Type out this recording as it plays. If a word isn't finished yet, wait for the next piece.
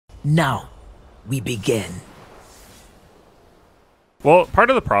Now, we begin. Well, part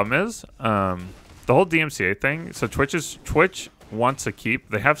of the problem is the whole DMCA thing. So Twitch wants to keep.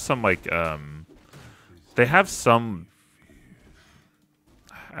 They have some like they have some.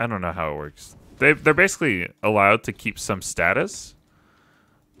 I don't know how it works. They're basically allowed to keep some status,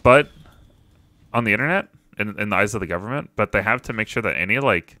 but on the internet in the eyes of the government. But they have to make sure that any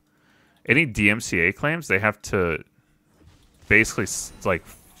DMCA claims they have to basically like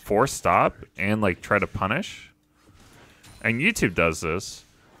force stop and like try to punish. And YouTube does this,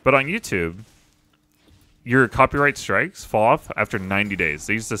 but on YouTube, your copyright strikes fall off after 90 days.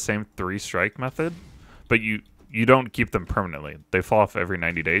 They use the same 3-strike method, but you don't keep them permanently. They fall off every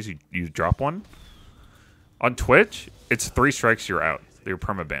 90 days. You drop one. On Twitch, it's 3 strikes, you're out. You're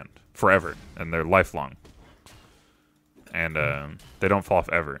permabanned forever, and they're lifelong. And they don't fall off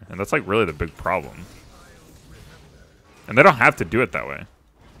ever. And that's like really the big problem. And they don't have to do it that way.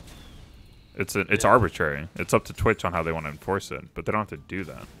 It's arbitrary. It's up to Twitch on how they want to enforce it, but they don't have to do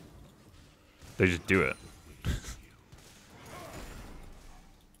that. They just do it.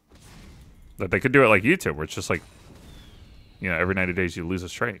 That they could do it like YouTube, where it's just like, every 90 days you lose a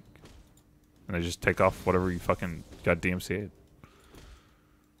strike, and they just take off whatever you fucking got DMCA'd.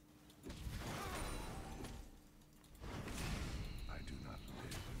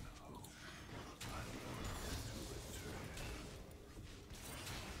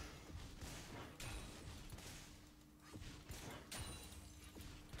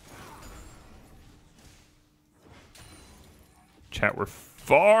 Chat, we're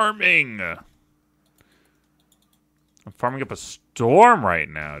farming. I'm farming up a storm right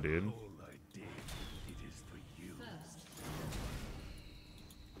now, dude.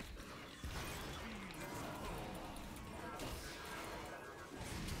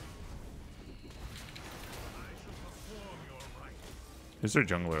 Here's their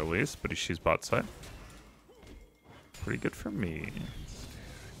jungler Elise, but she's bot side. Pretty good for me.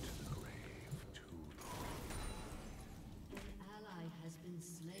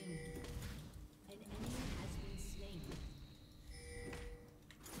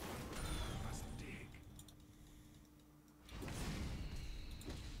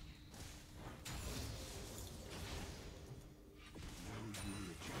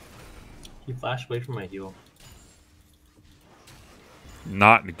 He flashed away from my heal.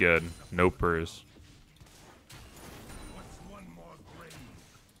 Not good. Nopers.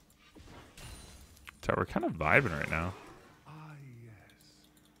 So we're kind of vibing right now. Ah, yes.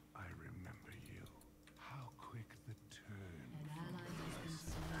 I remember you. How quick the turn.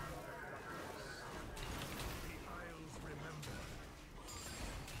 The Isles remember.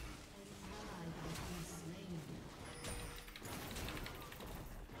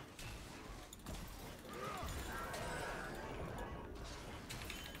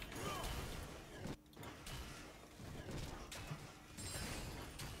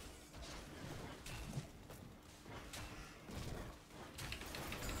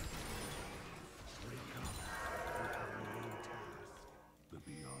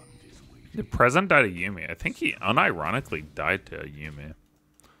 The present died to Yumi. I think he unironically died to Yumi.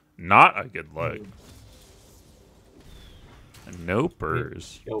 Not a good look.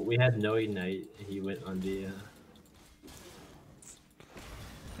 Nopers. Yo, we had no ignite, and he went on the.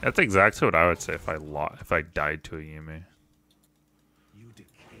 That's exactly what I would say if I died to a Yumi. You decay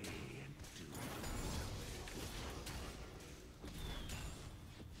and do.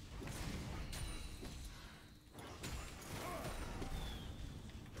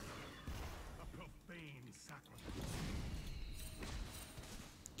 A profane sacrifice.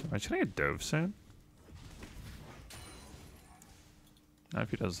 Imagine I get dove soon. Not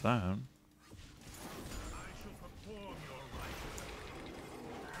if he does that. I shall perform your rite.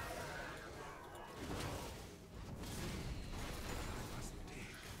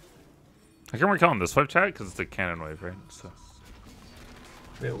 I can recall in this wave chat because it's a cannon wave, right? So.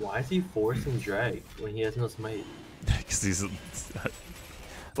 Wait, why is he forcing drag when he has no smite? Because he's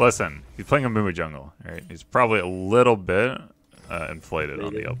listen, he's playing a Mumu jungle, right? He's probably a little bit inflated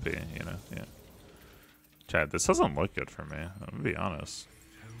on the LP, Yeah. Chad, this doesn't look good for me. I'm gonna be honest.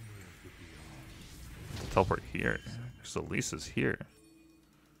 Teleport here. Because Elise is here.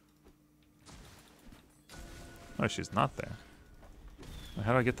 Oh, she's not there.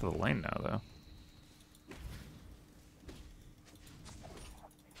 How do I get to the lane now, though?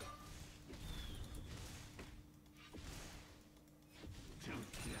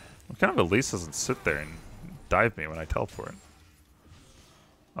 What kind of Elise doesn't sit there and dive me when I teleport?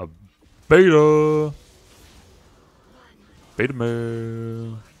 A beta! Beta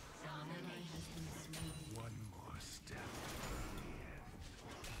move! One more step.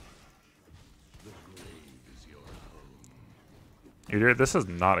 Udyr, this is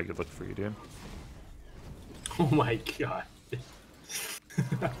not a good look for you, dude. Oh my god.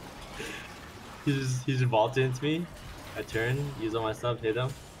 He just vaulted into me. I turn, use all my stuff, hit him.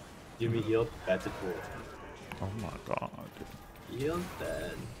 Give me healed, back to full. Oh my god. Healed,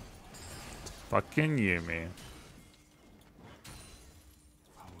 dead. Fucking Yumi.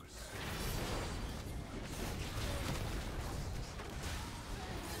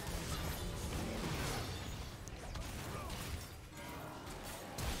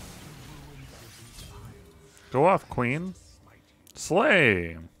 Go off, queen.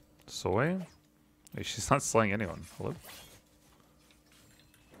 Slay. Soy? Wait, she's not slaying anyone. Hello?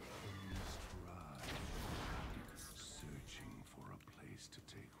 Searching for a place to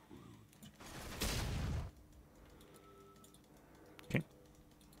take root. Okay.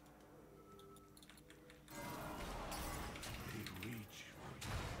 They reach for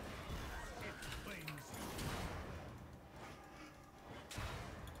you. It flings you.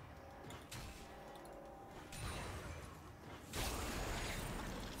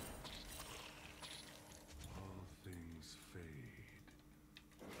 All things fade.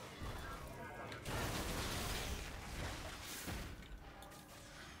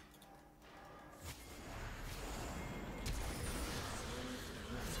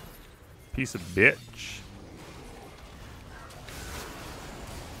 Piece of bitch.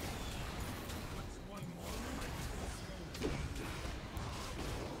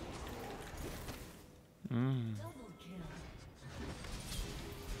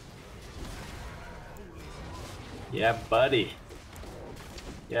 Yeah, buddy.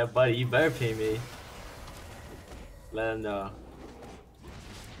 Yeah, buddy, you better pay me. Let him know.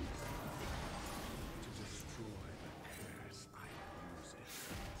 To destroy the curse, I use it.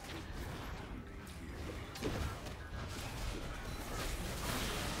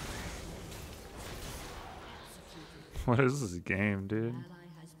 What is this game, dude? Ally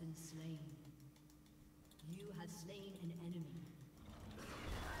has been slain. You have slain an enemy.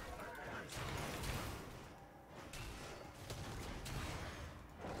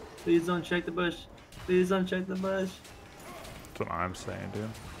 Please don't check the bush. Please don't check the bush. That's what I'm saying, dude.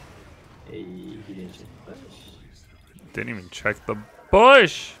 Hey, he didn't check the bush. Didn't even check the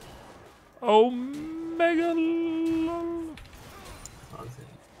bush. Oh, mega. Lol. That's what I'm saying.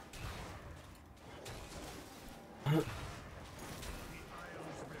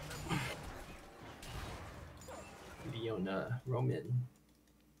 Leona Roman.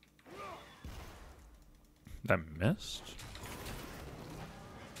 That missed.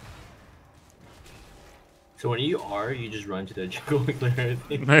 So when you are, you just run to the jungle and clear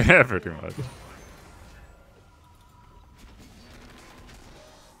everything. Yeah, pretty much.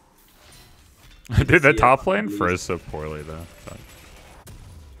 Dude, that top lane froze so poorly though. Fuck.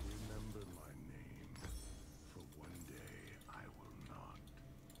 Remember my name, for one day I will not.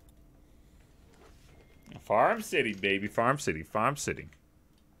 Farm City, baby. Farm City. Farm City.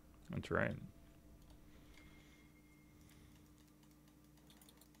 That's right.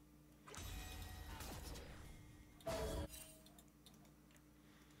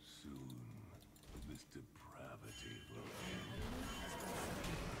 Soon, this depravity will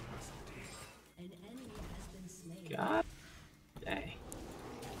An enemy has been slain. God dang.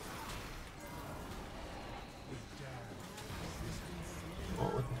 Oh,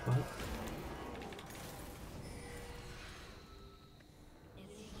 what the fuck?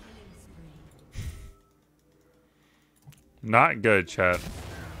 Enemy killing spree. Not good, chat.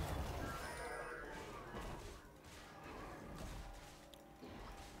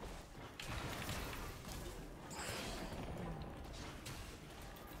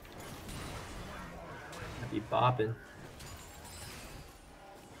 I be bopping.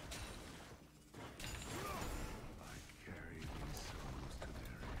 I carry these souls to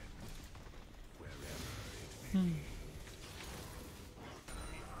their end, wherever it may be.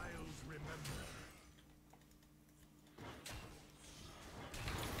 The Isles remember.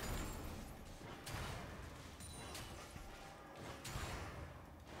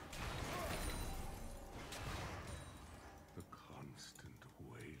 The constant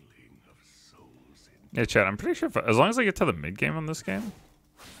wailing of souls in Yeah, chat. I'm pretty sure as long as I get to the mid game on this game,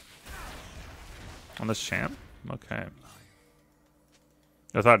 on this champ, okay.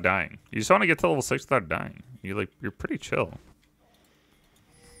 Without dying, you just want to get to level 6 without dying. You're pretty chill.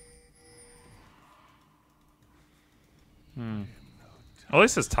 At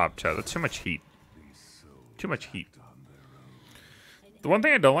least it's top chat. That's too much heat. Too much heat. The one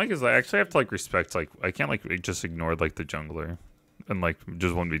thing I don't like is I actually have to like respect, like I can't like just ignore like the jungler and like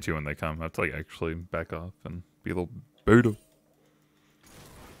just 1v2 when they come. I have to like actually back off and be a little beta.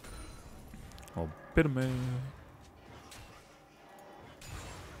 Oh, beta man.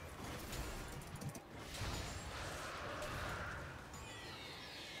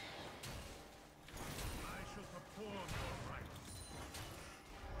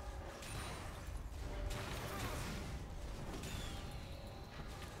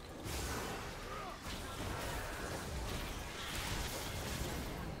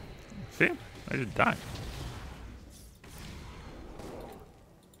 See? I just died.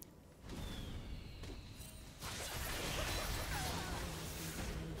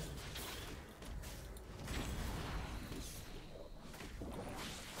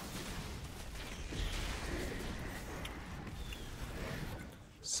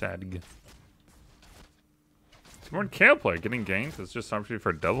 Sad. More Kayle play. Getting ganked is just opportunity for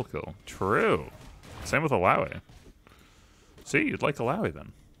a double kill. True. Same with Illaoi. See, you'd like Illaoi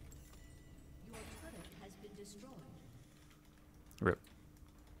then. Your turret has been destroyed. Rip.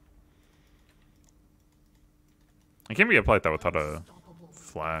 I can't be a play like that without a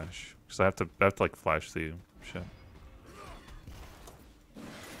flash. Because I have to like flash the shit.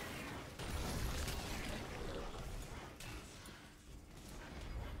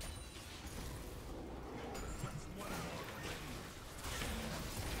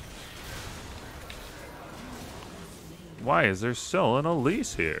 Why is there still an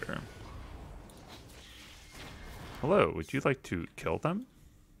Elise here? Hello, would you like to kill them?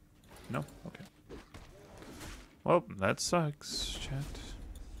 No? Okay. Well, that sucks, chat.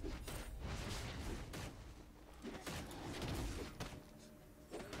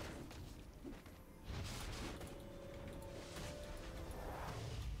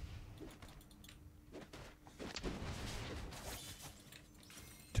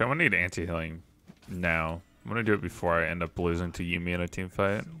 Chat, I'm gonna need anti-healing now. I'm gonna do it before I end up losing to Yuumi in a team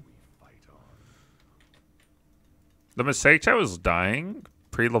fight. The mistake chat was dying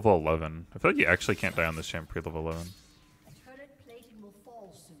pre-level 11. I feel like you actually can't die on this champ pre-level 11. Turret plating will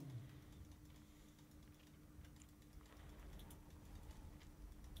fall soon.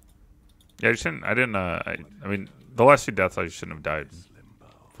 Yeah, I mean, the last two deaths I shouldn't have died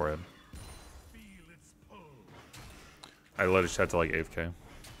for it. I let it chat to like AFK.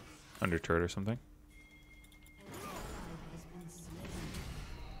 Under turret or something.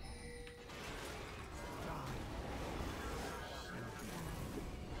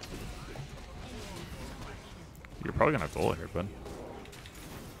 You're probably gonna have to ult here, bud.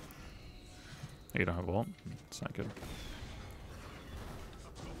 You don't have ult? It's not good.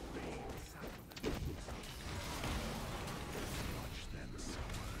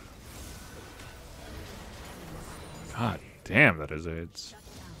 God damn, that is AIDS.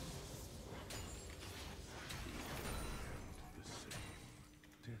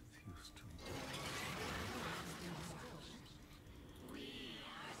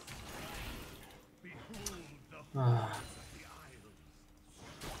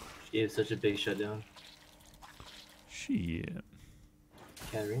 She gave such a big shutdown. Shit.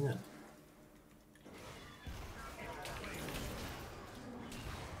 Katarina.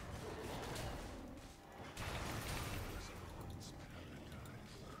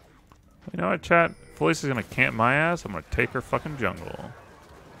 You know what, chat? If Felice is gonna camp my ass, I'm gonna take her fucking jungle.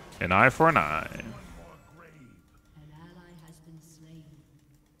 An eye for an eye. An ally has been slain.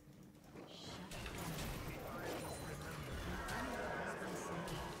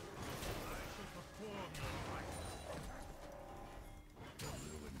 The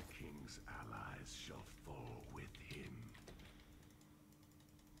ruined king's allies shall fall with him.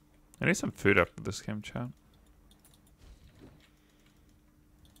 I need some food after this game, chat.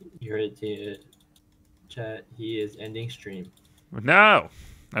 You heard it, chat. He is ending stream. No!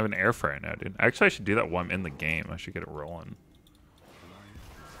 I have an air fryer now, dude. Actually, I should do that while I'm in the game. I should get it rolling.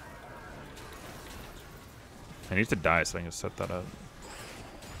 I need to die so I can set that up.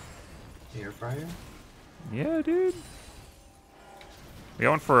 Air fryer? Yeah, dude. We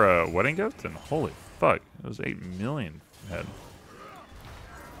got one for a wedding gift, and holy fuck, it was 8 million head.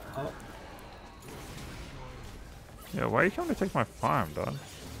 Oh, Yeah, why are you coming to take my farm, dog?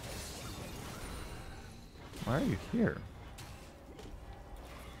 Why are you here?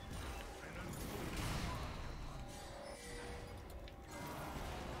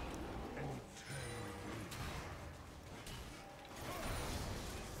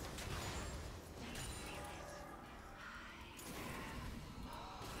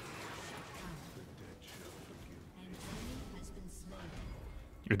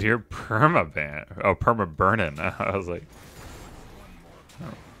 Udyr permaban. Oh, perma burning. I was like,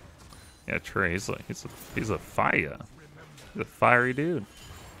 oh. Yeah, true. He's a fire. He's a fiery dude.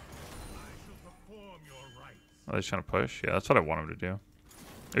 Oh, they're trying to push. Yeah, that's what I want him to do.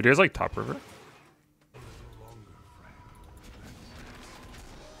 Udyr's like top river.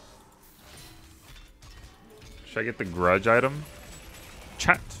 Should I get the grudge item?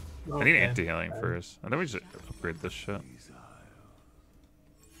 Chat. I need okay. anti-healing first. And then we just upgrade this shit.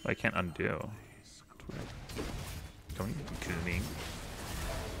 I can't undo. Don't you kill me?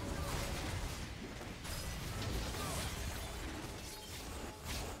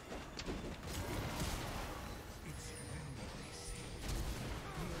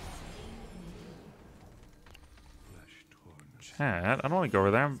 hat. I don't want to go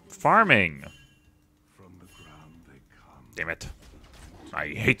over there. I'm farming. From the ground they come. Damn it. I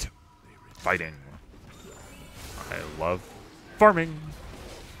hate fighting. I love farming.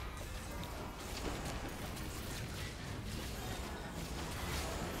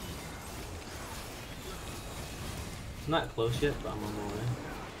 I'm not close yet, but I'm on my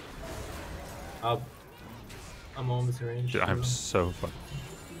way. I'm almost in range. Dude, I'm so fucking.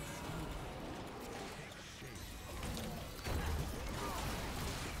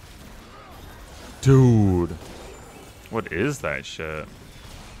 Dude. What is that shit?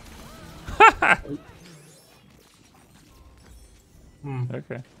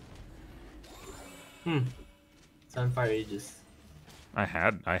 Okay. Sunfire Aegis. I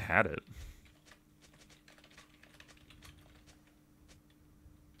had it.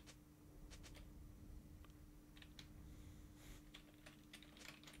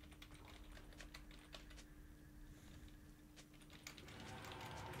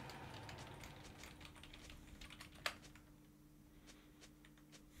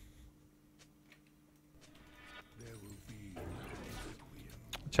 There will be a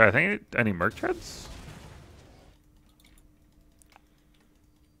requiem. Should I think any merc treads?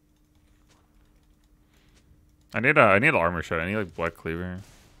 I need an armor shot. I need like black cleaver.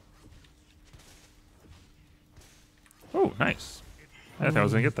 Oh, nice. I didn't think I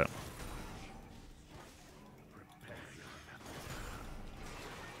was gonna get that.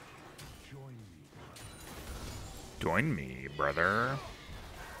 Join me, brother.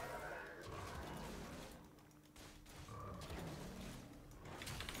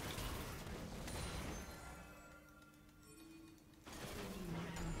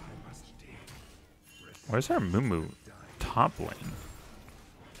 Where's our Mumu top lane?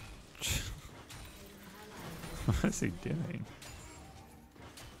 What is he doing?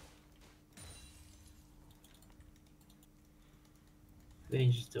 I think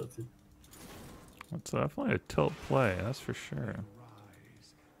he's just tilted. It's definitely a tilt play, that's for sure.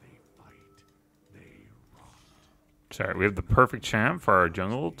 Rise, they fight, they rot. Sorry, we have the perfect champ for our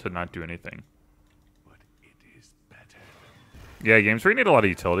jungle to not do anything. But it is better. Yeah, games where you need a lot of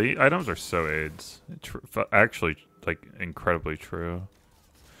utility items are so aids. Actually, like, incredibly true.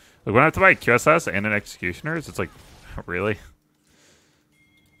 Like, when I have to buy a QSS and an Executioners, it's like, really?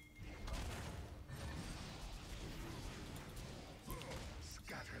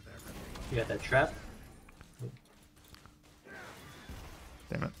 Scatter their remains. You got that trap?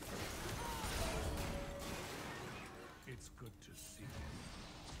 Damn it. It's good to see.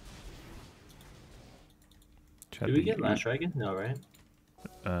 Chat Did we the get Last Dragon? No, right?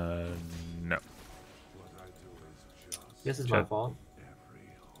 No. What I do is just Guess it's my Chat. fault. every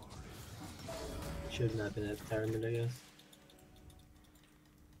horrid. Should have not been at the tournament, I guess.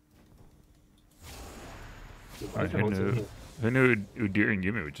 Dude, why is Alright, my whole team here? who knew Udyr and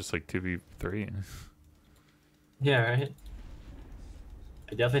Yumi would just like 2v3? Yeah, right?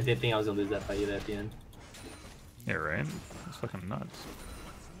 I definitely didn't think I was gonna lose that fight either at the end. Yeah, right? It's fucking nuts.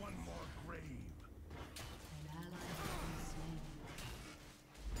 What's one more grave? An ally has been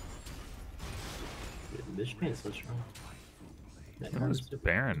slain. Dude, this pain is so strong. That It card was is super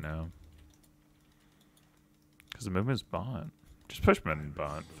Baron now. Because the movement's bot. Just push mid and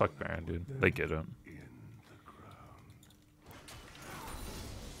bot. Fuck Baron, dude. They get him. In the ground.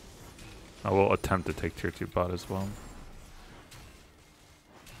 I will attempt to take tier 2 bot as well.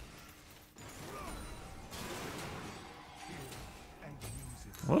 And use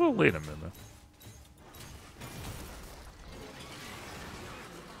it. A little late in mid though.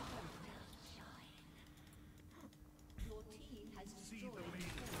 Your team has See the destroyed an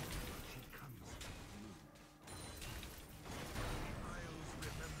maiden. She comes to you. Isles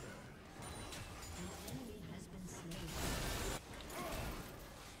remember. enemy has been slain. Ally has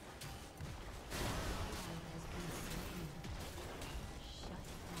been slain. Shut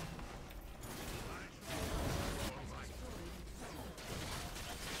down.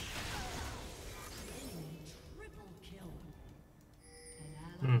 Enemy triple kill.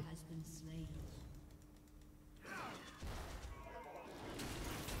 An ally has been slain.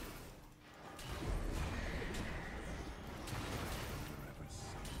 Wherever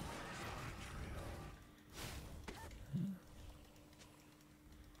sunrise are trailed.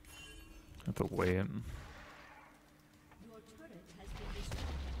 Have to wait. Your turret has been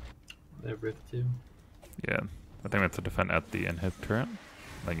destroyed. That Rift too. Yeah. I think we have to defend at the inhib turret.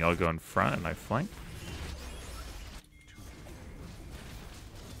 Then y'all go in front and I flank.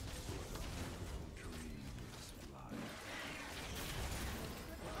 Dreams fly.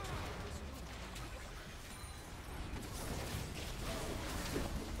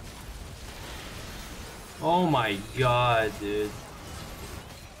 Oh my god, dude.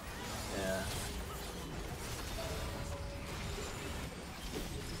 Yeah.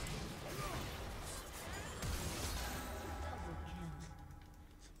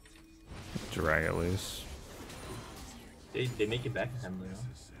 Drag at least. They make it back in time, you know.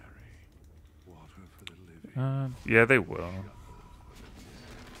 Water for the living. Yeah, they will.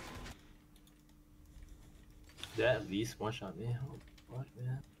 They at least one shot me. Oh, what,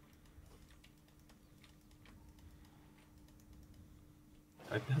 man?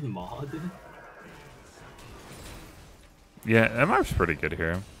 I got Maw, dude. Yeah, MR's pretty good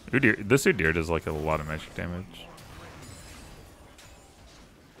here. Udyr, this Udyr does like a lot of magic damage.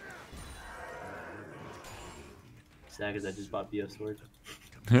 Sad because I just bought BF sword.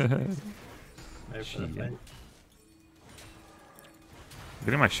 Getting Ready for the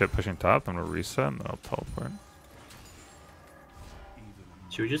fight. my shit pushing top, I'm gonna reset and then I'll teleport.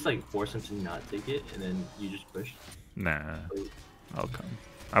 Should we just like force him to not take it and then you just push? Nah, Wait. I'll come.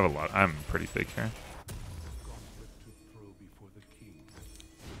 I have a lot. I'm pretty big here. Gauntlet to throw before the king.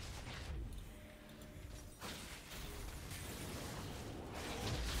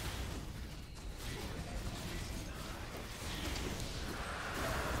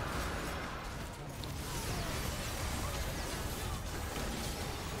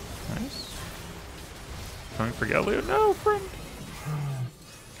 Nice. Coming for Galileo? No, friend.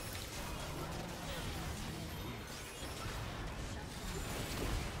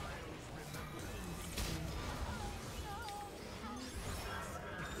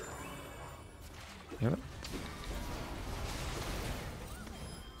 Yep.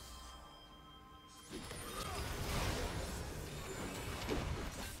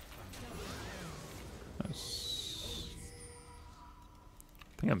 Nice.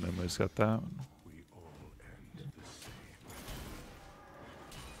 I think Amumu's got that one. We all end the same.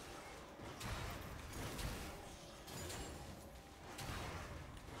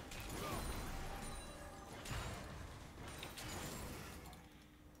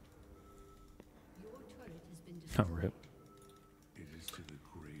 Your turret has been Oh, destroyed. rip. It is to the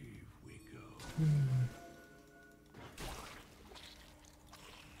grave we go.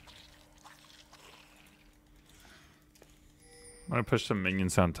 I'm gonna push some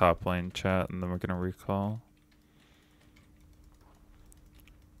minions on top lane, chat, and then we're gonna recall.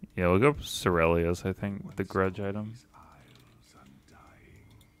 Yeah, we'll go Cerelia's, I think, the grudge item. These isles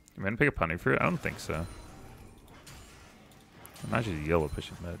undying. You gonna pick a punny fruit? I don't think so. Imagine yellow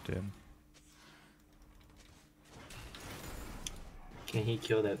pushing that, dude. Can he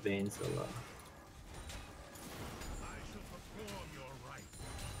kill that Vayne solo? I shall perform your rites.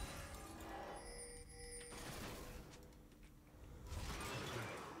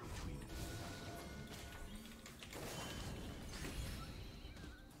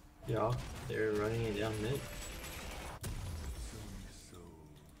 Yeah, they're running it down mid. So many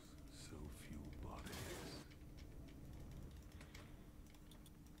souls, so few bodies.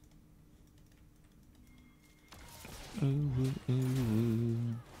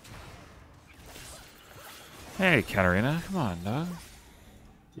 Hey, Katarina, come on, dog.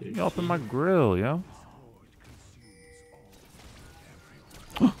 Dude, You open my grill, yo. Horde consumes all,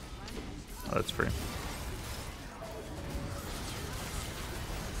 everyone. Oh, that's free.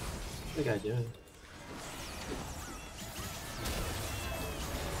 what's the guy doing?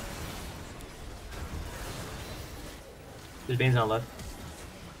 There's Vayne's on left.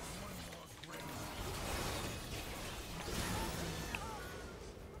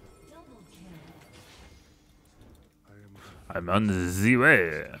 Double kill. I am I'm on the way.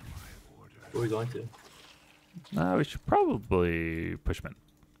 my order. Where are we going to? Nah, we should probably push mid.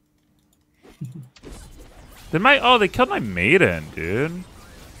 They killed my maiden, dude.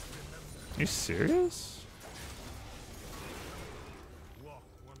 Are you serious? Walk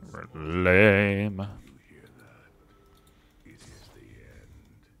once We're more. lame. You hear that? It is the end.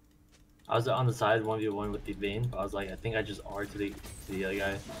 I was on the side 1v1 with the Vayne, but I was like, I think I just R to the other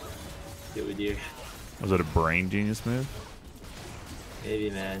guy. Get with you. Was it a brain genius move? Maybe,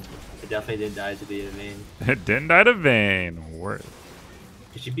 man. It definitely didn't die to the Vayne. It didn't die to Vayne. Worth.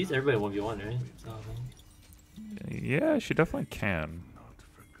 Cause she beats everybody 1v1, right? So, Yeah, she definitely can. Not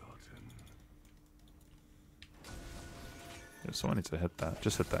forgotten. If someone needs to hit that,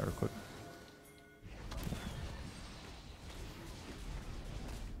 just hit that real quick.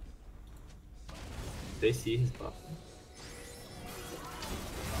 they see his buff.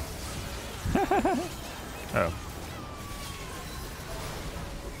 Oh.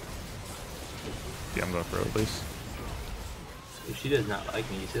 Yeah, I'm going for it at least. Dude, she does not like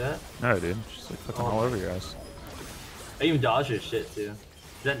me. You see that? No, dude. She's like fucking all over your ass. I even dodged her shit too.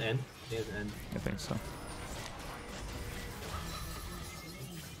 Is that an end? I think it's an end. I think so.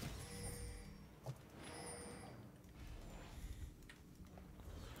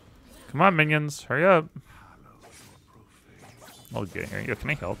 Come on, minions, hurry up. I'll get here. Yo, can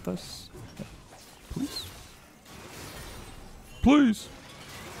I help this? Please? Please!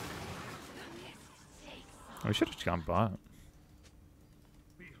 We should have just gone bot.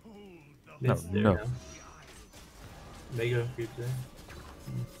 No, It's there no. now. Mega creep there.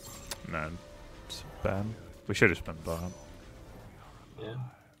 Man, it's bad. We should have just been bot. Yeah.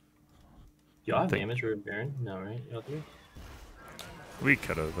 Y'all have Think- damage for Baron? No, right? Y'all three? We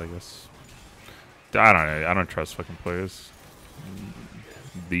could have, I guess. I don't know. I don't trust fucking players.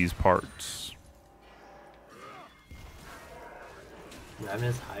 These parts. Yeah, I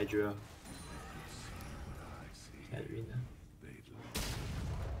miss Hydra. Katarina.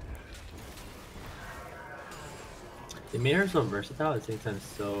 They made her so versatile, at the same time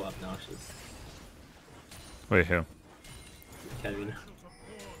so obnoxious. Wait, who? Katarina.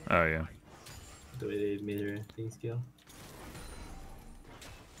 Oh, yeah. The way they made her thing scale.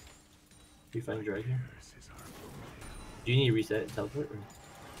 You find a dragon? Do you need to reset and teleport?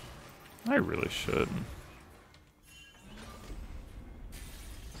 Or? I really should.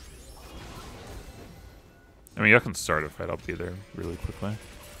 I mean, I can start a fight. I'll be there really quickly.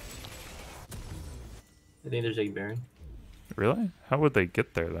 I think there's like Baron. Really? How would they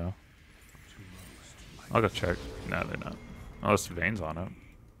get there, though? I'll go check. No, they're not. Unless Vayne's on it.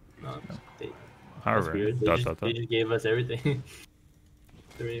 No, they, that's However, weird. They, dot, just, dot, they dot. just gave us everything.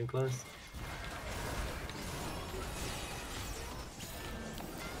 They're even close.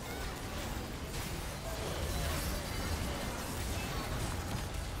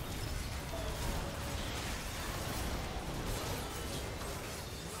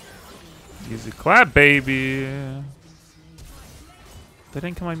 Easy clap, baby. They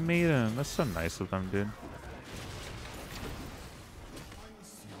didn't kill my maiden. That's so nice of them, dude.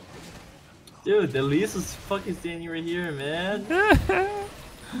 Dude, the Lease was fucking standing right here, man.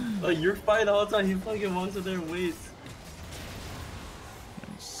 Like, you're fighting the whole time, he fucking walks in there and waits.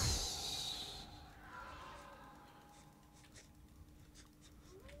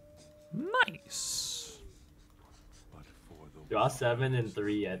 Nice. Draw 7 and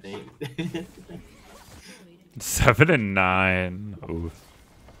 3, I think. 7 and 9. Oof.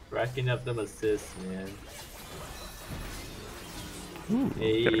 Racking up them assists, man. Ooh,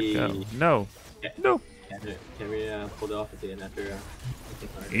 Hey. gotta go. No. Yeah. No. Can we pull it off at the end after?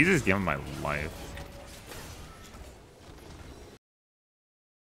 He's just giving my life.